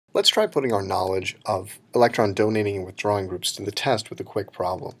Let's try putting our knowledge of electron donating and withdrawing groups to the test with a quick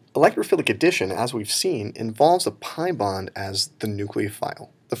problem. Electrophilic addition, as we've seen, involves a pi bond as the nucleophile.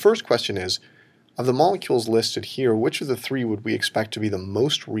 The first question is, of the molecules listed here, which of the three would we expect to be the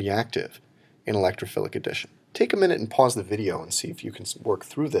most reactive in electrophilic addition? Take a minute and pause the video and see if you can work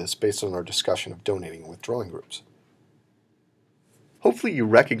through this based on our discussion of donating and withdrawing groups. Hopefully you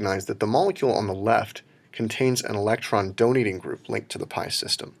recognize that the molecule on the left contains an electron donating group linked to the pi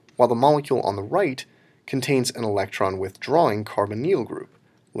system, while the molecule on the right contains an electron withdrawing carbonyl group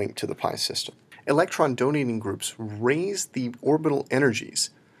linked to the pi system. Electron donating groups raise the orbital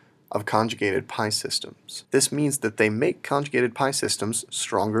energies of conjugated pi systems. This means that they make conjugated pi systems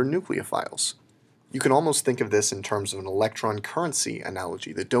stronger nucleophiles. You can almost think of this in terms of an electron currency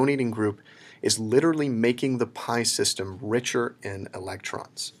analogy. The donating group is literally making the pi system richer in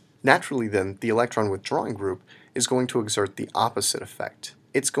electrons. Naturally then, the electron withdrawing group is going to exert the opposite effect.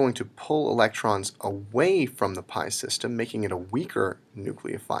 It's going to pull electrons away from the pi system, making it a weaker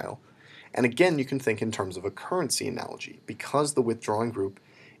nucleophile. And again, you can think in terms of a currency analogy. Because the withdrawing group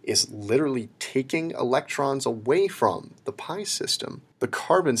is literally taking electrons away from the pi system, the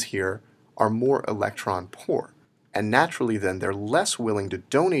carbons here are more electron poor. And naturally then, they're less willing to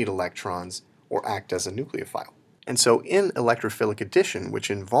donate electrons or act as a nucleophile. And so in electrophilic addition, which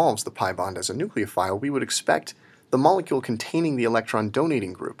involves the pi bond as a nucleophile, we would expect the molecule containing the electron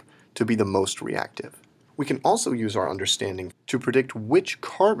donating group to be the most reactive. We can also use our understanding to predict which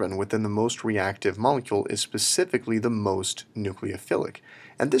carbon within the most reactive molecule is specifically the most nucleophilic,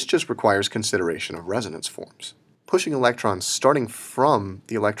 and this just requires consideration of resonance forms. Pushing electrons starting from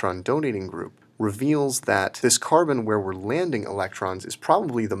the electron donating group reveals that this carbon where we're landing electrons is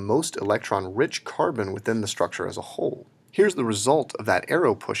probably the most electron-rich carbon within the structure as a whole. Here's the result of that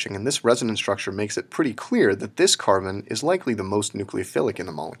arrow pushing, and this resonance structure makes it pretty clear that this carbon is likely the most nucleophilic in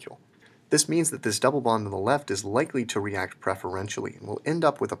the molecule. This means that this double bond on the left is likely to react preferentially, and we'll end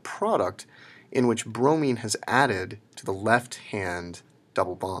up with a product in which bromine has added to the left-hand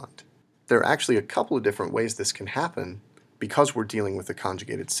double bond. There are actually a couple of different ways this can happen because we're dealing with a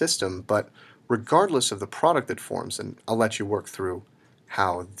conjugated system, but regardless of the product that forms, and I'll let you work through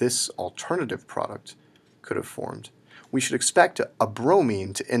how this alternative product could have formed, we should expect a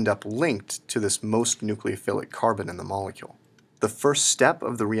bromine to end up linked to this most nucleophilic carbon in the molecule. The first step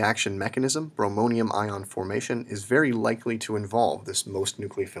of the reaction mechanism, bromonium ion formation, is very likely to involve this most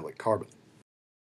nucleophilic carbon.